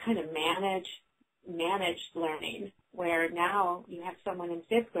kind of manage learning, where now you have someone in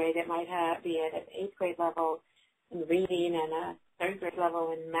 5th grade that might be at an 8th grade level in reading and a 3rd grade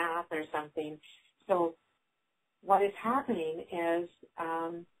level in math or something. So what is happening is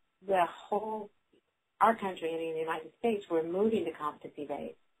our country and in the United States, we're moving to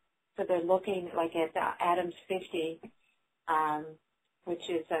competency-based. So they're looking like at Adams 50, which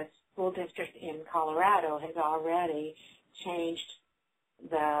is a school district in Colorado, has already changed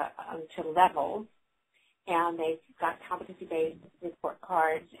to levels, and they've got competency-based report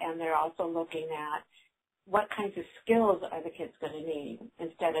cards, and they're also looking at what kinds of skills are the kids going to need.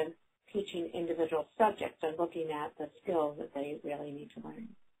 Instead of teaching individual subjects, they're looking at the skills that they really need to learn.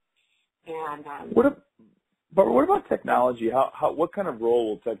 And what about technology? What kind of role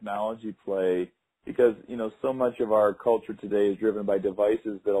will technology play? Because, you know, so much of our culture today is driven by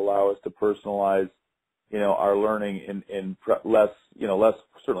devices that allow us to personalize, you know, our learning in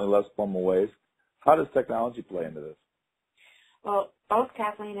certainly less formal ways. How does technology play into this? Well, both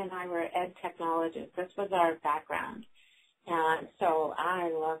Kathleen and I were ed technologists. This was our background. And so I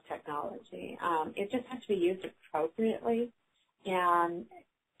love technology. It just has to be used appropriately. And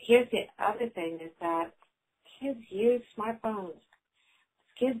here's the other thing, is that kids use smartphones.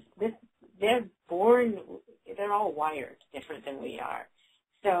 Kids, they're born, they're all wired different than we are.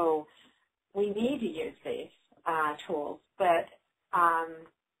 So we need to use these tools, but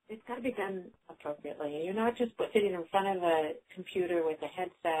it's got to be done appropriately. You're not just sitting in front of a computer with a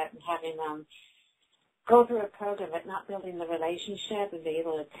headset and having them go through a program but not building the relationship and be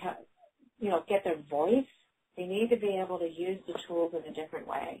able to get their voice. They need to be able to use the tools in a different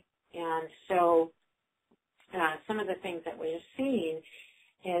way. And so some of the things that we're seeing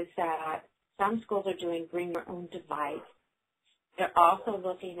is that some schools are doing bring your own device. They're also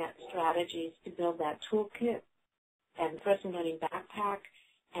looking at strategies to build that toolkit and personal learning backpack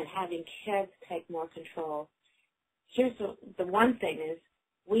and having kids take more control. Here's the one thing is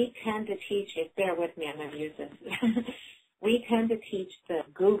we tend to teach, bear with me, I'm going to use this. We tend to teach the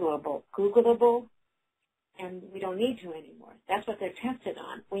Googleable, and we don't need to anymore. That's what they're tested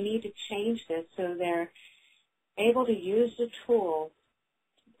on. We need to change this so they're able to use the tools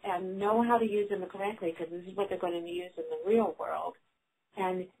and know how to use them correctly, because this is what they're going to use in the real world,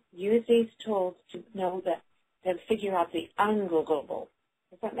 and use these tools to know that, to figure out the ungoogleable.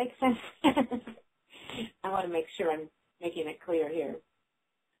 Does that make sense? I want to make sure I'm making it clear here.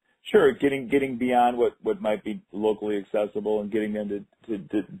 Sure, getting beyond what might be locally accessible and getting them to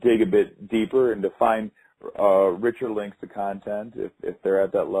dig a bit deeper and to find richer links to content if they're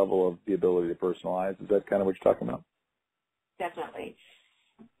at that level of the ability to personalize. Is that kind of what you're talking about? Definitely.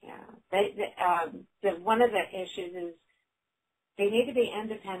 Yeah. One of the issues is they need to be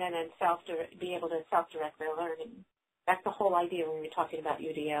independent and be able to self-direct their learning. That's the whole idea when we're talking about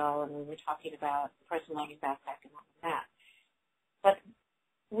UDL and when we're talking about personal learning backpack and all of that. But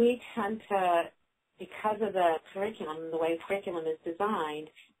we tend to, because of the curriculum, the way curriculum is designed,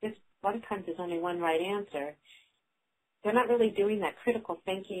 a lot of times there's only one right answer. They're not really doing that critical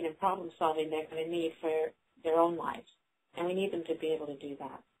thinking and problem solving they're going to need for their own lives. And we need them to be able to do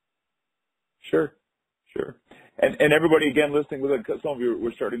that. Sure. And everybody, again, listening, some of you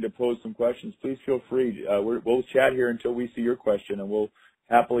were starting to pose some questions. Please feel free. We'll chat here until we see your question, and we'll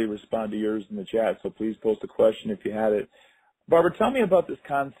happily respond to yours in the chat. So please post a question if you had it. Barbara, tell me about this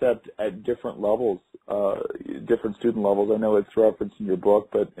concept at different levels, different student levels. I know it's referenced in your book,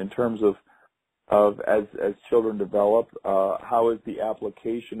 but in terms of as children develop, how is the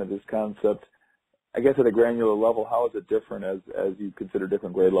application of this concept, I guess at a granular level, how is it different as you consider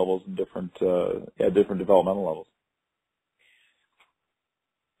different grade levels and different developmental levels?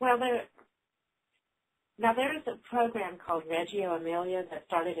 Well, there's a program called Reggio Emilia that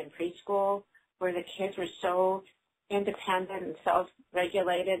started in preschool where the kids were so independent and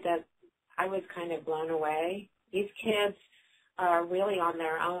self-regulated that I was kind of blown away. These kids are really on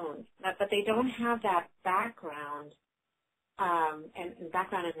their own, but they don't have that background and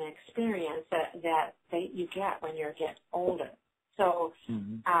background and experience that you get when you get older. So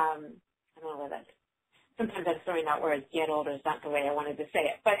I don't know whether sometimes I'm throwing out words. Get older is not the way I wanted to say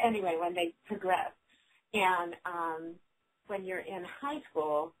it, but anyway, when they progress, and when you're in high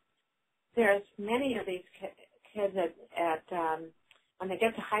school, there's many of these kids when they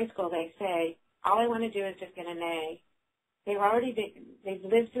get to high school, they say, all I want to do is just get an A. They've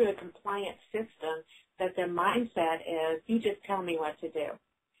lived through a compliant system that their mindset is, you just tell me what to do.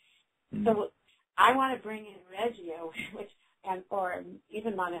 So I want to bring in Reggio, or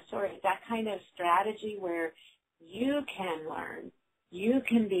even Montessori, that kind of strategy where you can learn, you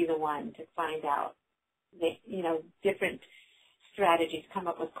can be the one to find out, different strategies, come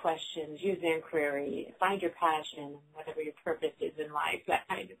up with questions, use inquiry, find your passion, whatever your purpose is in life, that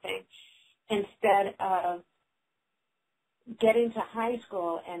kind of thing, instead of getting to high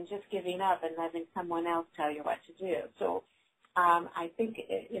school and just giving up and letting someone else tell you what to do. So I think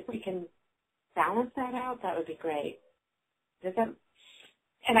if we can balance that out, that would be great.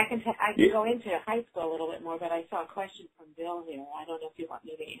 And I can go into high school a little bit more, but I saw a question from Bill here. I don't know if you want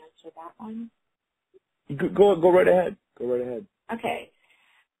me to answer that one. Go right ahead. Go right ahead. Okay.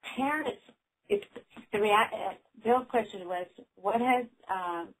 Parents, Bill's question was, what has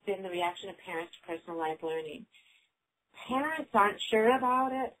been the reaction of parents to personalized learning? Parents aren't sure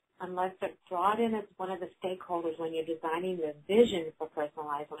about it unless they're brought in as one of the stakeholders when you're designing the vision for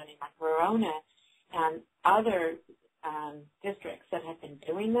personalized learning, like Verona and other districts that have been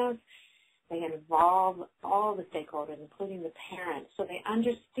doing this. They involve all the stakeholders, including the parents, so they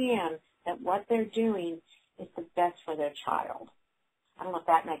understand that what they're doing is the best for their child. I don't know if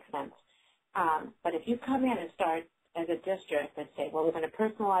that makes sense. But if you come in and start as a district and say, well, we're going to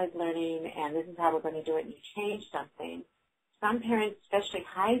personalize learning and this is how we're going to do it, and you change something, some parents, especially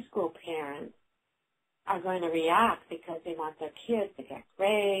high school parents, are going to react because they want their kids to get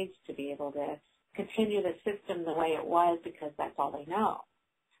grades, to be able to continue the system the way it was because that's all they know.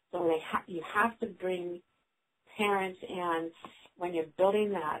 So you have to bring parents in when you're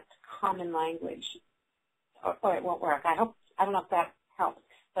building that common language, or it won't work. I don't know if that helps.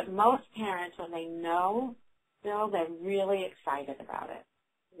 But most parents, when they know, Bill, they're really excited about it,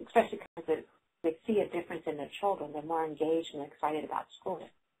 especially because they see a difference in their children. They're more engaged and excited about school.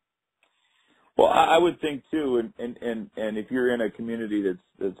 Well, I would think too, and if you're in a community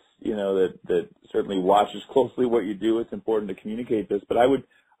that's that certainly watches closely what you do, it's important to communicate this. But I would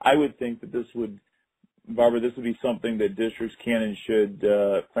think that Barbara, this would be something that districts can and should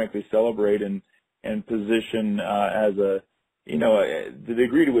frankly celebrate and position as the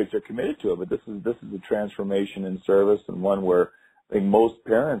degree to which they're committed to it, but this is a transformation in service, and one where I think most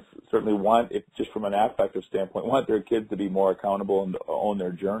parents certainly want, if just from an affective standpoint, want their kids to be more accountable and own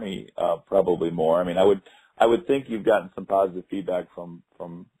their journey probably more. I mean, I would think you've gotten some positive feedback from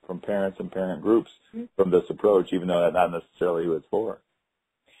parents and parent groups from this approach, even though that's not necessarily who it's for.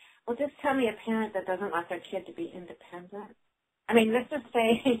 Well, just tell me a parent that doesn't want their kid to be independent. I mean, let's just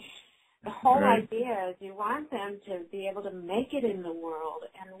say the whole idea is you want them to be able to make it in the world,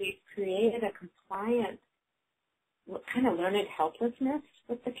 and we've created a compliant kind of learned helplessness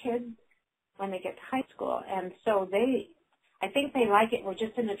with the kids when they get to high school. And so I think they like it. We're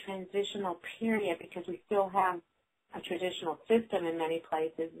just in a transitional period because we still have a traditional system in many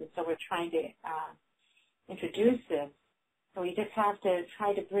places, and so we're trying to introduce this. So we just have to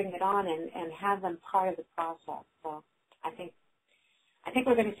try to bring it on and have them part of the process. So I think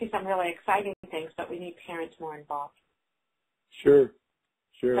we're going to see some really exciting things, but we need parents more involved. Sure.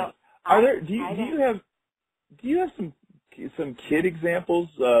 So do you have some kid examples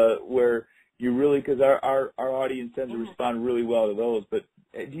where you really, because our audience tends to respond really well to those, but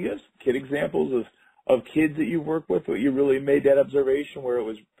do you have some kid examples of kids that you work with where you really made that observation where it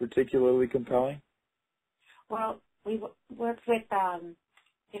was particularly compelling? Well, we worked with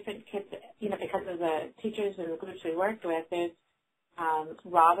different kids, because of the teachers and the groups we worked with. There's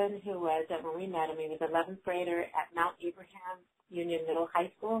Robin, who was, when we met him, he was an 11th grader at Mount Abraham Union Middle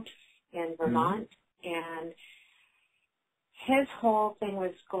High School in Vermont, and his whole thing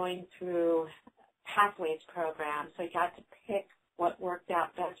was going through Pathways program, so he got to pick what worked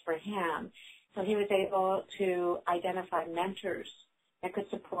out best for him. So he was able to identify mentors that could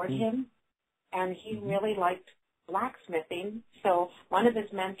support him, and he really liked blacksmithing. So one of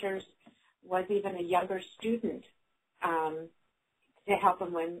his mentors was even a younger student to help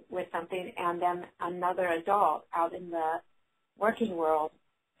him with something, and then another adult out in the working world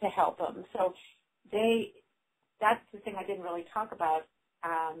to help him. So that's the thing I didn't really talk about.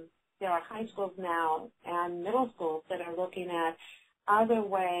 There are high schools now and middle schools that are looking at other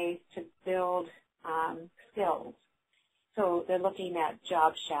ways to build skills. So they're looking at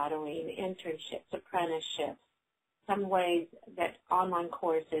job shadowing, internships, apprenticeships, some ways that online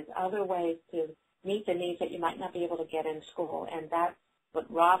courses, other ways to meet the needs that you might not be able to get in school. And that's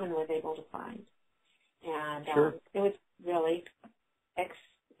what Robin was able to find. And it was really,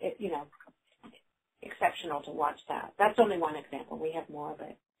 exceptional to watch that. That's only one example. We have more,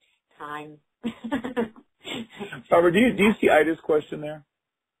 but time. Barbara, do you see Ida's question there?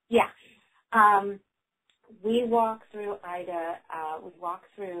 Yeah. We walk through Ida. We walk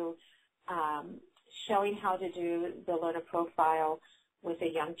through showing how to do the learner profile with a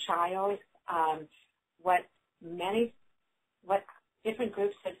young child. What different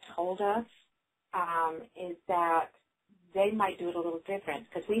groups have told us is that they might do it a little different,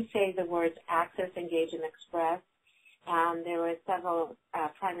 because we say the words access, engage, and express. There were several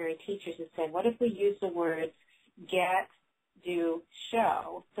primary teachers who said, what if we use the words get, do,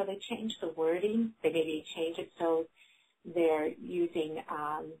 show? So they changed the wording. They maybe change it so they're using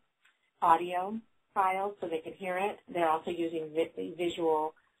audio files so they can hear it. They're also using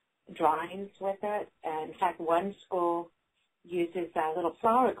visual drawings with it. And in fact, one school uses a little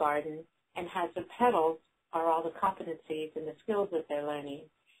flower garden and has the petals are all the competencies and the skills that they're learning,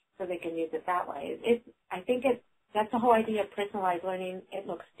 so they can use it that way. That's the whole idea of personalized learning. It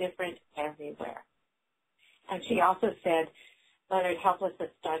looks different everywhere. And she also said, learner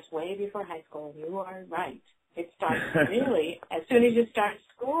helplessness starts way before high school, and you are right. It starts really as soon as you start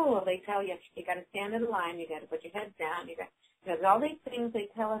school. They tell you got to stand in line, you got to put your head down, there's all these things they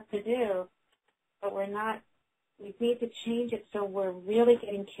tell us to do, but we're not. We need to change it so we're really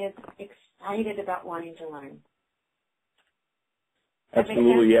getting kids excited about wanting to learn.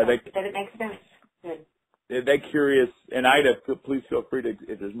 Absolutely, yeah. Does it make sense? Good. That curious, and Ida, please feel free to,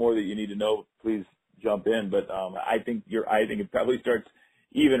 if there's more that you need to know, please jump in. But I think it probably starts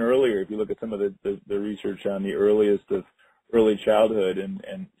even earlier. If you look at some of the research on the earliest of early childhood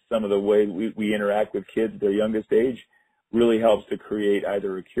and some of the ways we interact with kids at their youngest age, really helps to create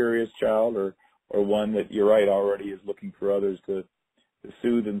either a curious child or one that, you're right, already is looking for others to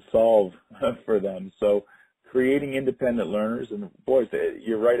soothe and solve for them. So creating independent learners, and boy,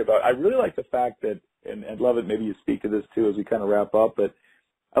 you're right about, I really like the fact that, and I'd love it, maybe you speak to this too as we kind of wrap up, but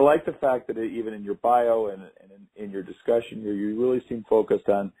I like the fact that even in your bio and in your discussion here, you really seem focused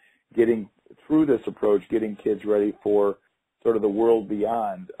on getting, through this approach, getting kids ready for sort of the world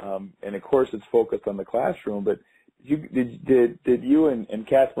beyond. And of course it's focused on the classroom, but did you and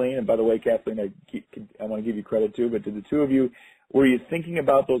Kathleen, and by the way, Kathleen, I want to give you credit too, but did the two of you Were you thinking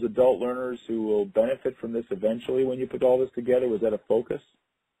about those adult learners who will benefit from this eventually when you put all this together? Was that a focus?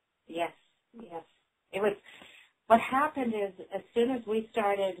 Yes, yes. It was. What happened is, as soon as we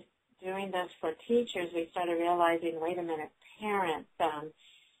started doing this for teachers, we started realizing, wait a minute, parents,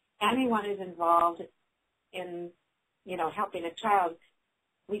 anyone who's involved in, helping a child,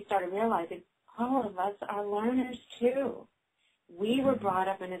 we started realizing all of us are learners too. We were brought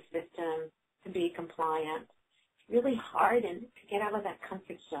up in a system to be compliant. It's really hard to get out of that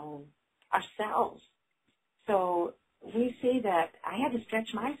comfort zone ourselves. So we see that I had to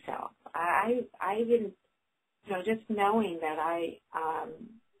stretch myself. I didn't, just knowing that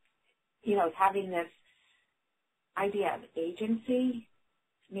having this idea of agency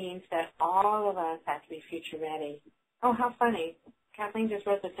means that all of us have to be future ready. Oh, how funny. Kathleen just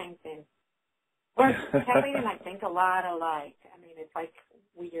wrote the same thing. Or Kathleen and I think a lot alike. I mean, it's like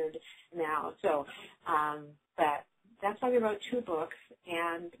weird now. So, but that's why we wrote 2 books,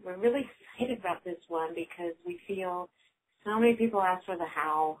 and we're really excited about this one because we feel so many people ask for the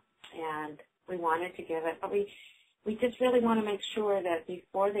how, and we wanted to give it, but we just really want to make sure that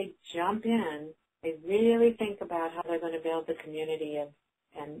before they jump in, they really think about how they're going to build the community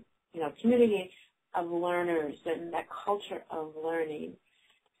community of learners and that culture of learning.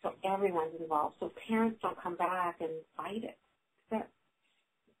 So everyone's involved. So parents don't come back and fight it.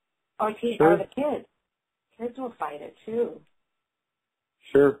 Or the kids. Kids will fight it too.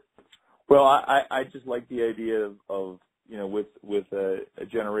 Sure. Well, I just like the idea of with a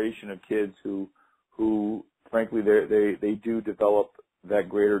generation of kids who frankly they do develop that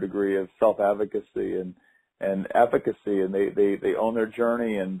greater degree of self-advocacy and efficacy, and they own their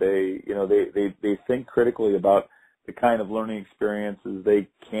journey, and they think critically about the kind of learning experiences they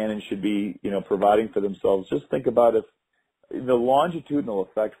can and should be providing for themselves. Just think about if the longitudinal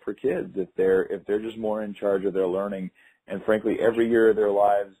effect for kids if they're just more in charge of their learning, and frankly every year of their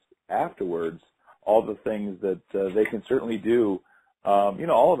lives afterwards, all the things that they can certainly do.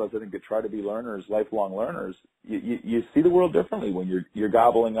 All of us, I think, that try to be learners, lifelong learners, you see the world differently when you're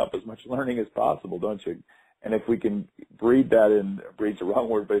gobbling up as much learning as possible, don't you? And if we can breed's the wrong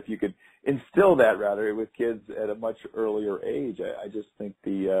word, but if you could instill that rather with kids at a much earlier age, I just think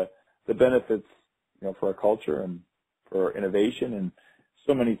the benefits, for our culture and for innovation and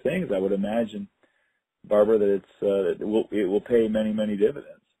so many things, I would imagine, Barbara, that it will pay many, many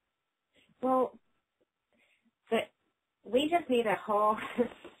dividends. Well, we just need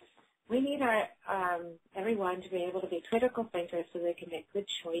we need our everyone to be able to be critical thinkers so they can make good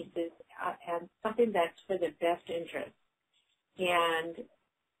choices and something that's for the best interest. And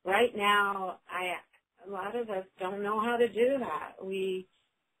right now, a lot of us don't know how to do that. We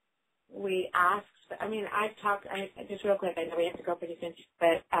ask. I mean, just real quick. I know we have to go pretty soon,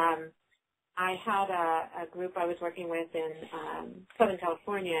 but I had a group I was working with in Southern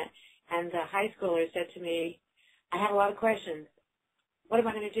California, and the high schooler said to me, I have a lot of questions. What am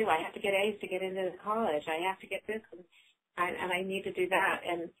I going to do? I have to get A's to get into the college. I have to get this, and I need to do that.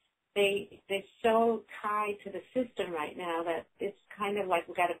 And they're so tied to the system right now that it's kind of like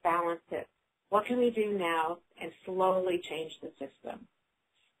we've got to balance it. What can we do now and slowly change the system?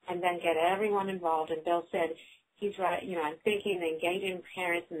 And then get everyone involved. And Bill said, he's right, I'm thinking engaging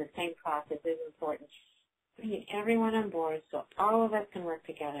parents in the same process is important. Bringing everyone on board so all of us can work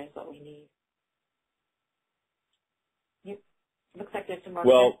together is what we need. Looks like there's some more.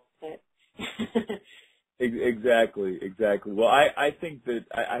 Well, exactly. Well, I think that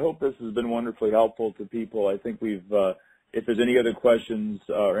I hope this has been wonderfully helpful to people. I think we've. If there's any other questions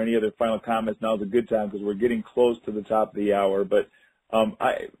or any other final comments, now's a good time because we're getting close to the top of the hour. But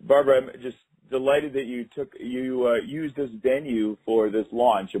Barbara, I'm just delighted that you used this venue for this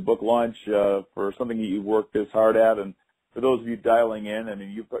launch, a book launch for something that you've worked this hard at. And for those of you dialing in, I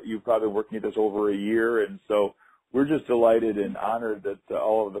mean, you've probably been working at this over a year, and so. We're just delighted and honored that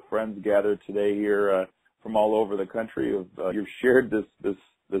all of the friends gathered today here from all over the country. You've shared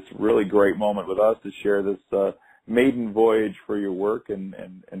this really great moment with us to share this maiden voyage for your work,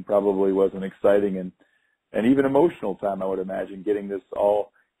 and probably was an exciting and even emotional time, I would imagine, getting this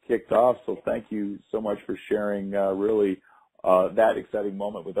all kicked off. So thank you so much for sharing really that exciting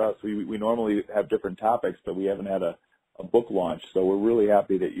moment with us. We normally have different topics, but we haven't had a book launch, so we're really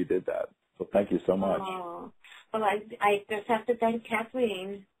happy that you did that. So thank you so much. Oh. Well, I just have to thank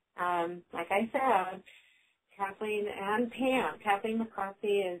Kathleen. Like I said, Kathleen and Pam. Kathleen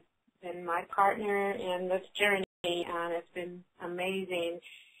McCarthy has been my partner in this journey, and it's been amazing.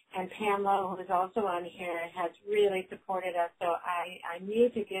 And Pam Lowe, who is also on here, has really supported us, so I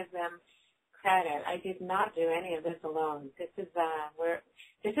need to give them credit. I did not do any of this alone. This is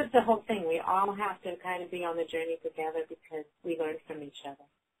this is the whole thing. We all have to kind of be on the journey together because we learn from each other.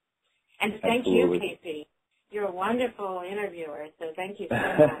 And thank you, Casey. You're a wonderful interviewer, so thank you so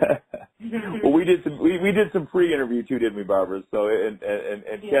much. Well, we did some pre-interview too, didn't we, Barbara? So and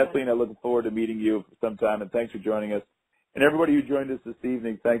yeah. Kathleen, I look forward to meeting you sometime, and thanks for joining us. And everybody who joined us this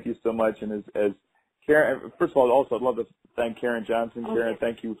evening, thank you so much. And as Karen, first of all, also I'd love to thank Karen Johnson. Okay. Karen,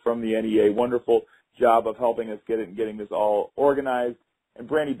 thank you from the NEA. Wonderful job of helping us getting this all organized. And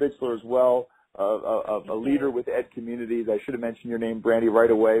Brandy Bitchler as well, a leader with Ed Communities. I should have mentioned your name, Brandy,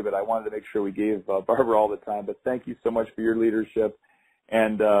 right away, but I wanted to make sure we gave Barbara all the time. But thank you so much for your leadership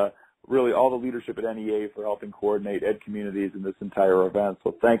and really all the leadership at NEA for helping coordinate Ed Communities in this entire event.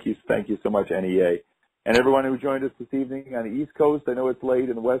 So thank you so much, NEA. And everyone who joined us this evening on the East Coast, I know it's late,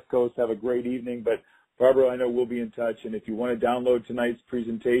 and the West Coast, have a great evening. But Barbara, I know we'll be in touch. And if you want to download tonight's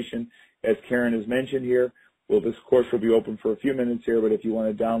presentation, as Karen has mentioned here, well, this course will be open for a few minutes here, but if you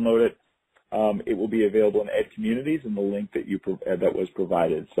want to download it, it will be available in Ed Communities and the link that that was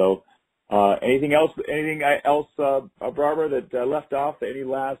provided. So, anything else, Barbara, that left off? Any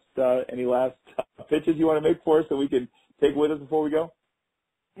last pitches you want to make for us that we can take with us before we go?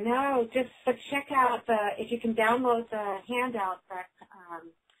 No, just check out if you can download the handout.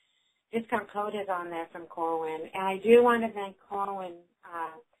 Discount code is on there from Corwin, and I do want to thank Corwin,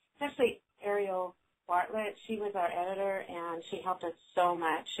 especially Ariel Bartlett. She was our editor, and she helped us so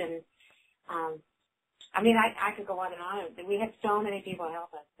much. And I mean, I could go on and on. We had so many people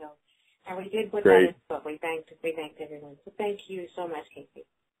help us, so and we did with that book. We thanked everyone. So thank you so much, Casey.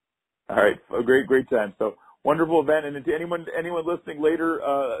 All right, a great time. So wonderful event, and to anyone listening later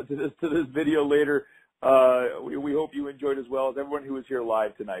to this video later, we hope you enjoyed as well as everyone who was here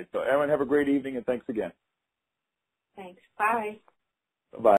live tonight. So everyone have a great evening, and thanks again. Thanks. Bye. Bye.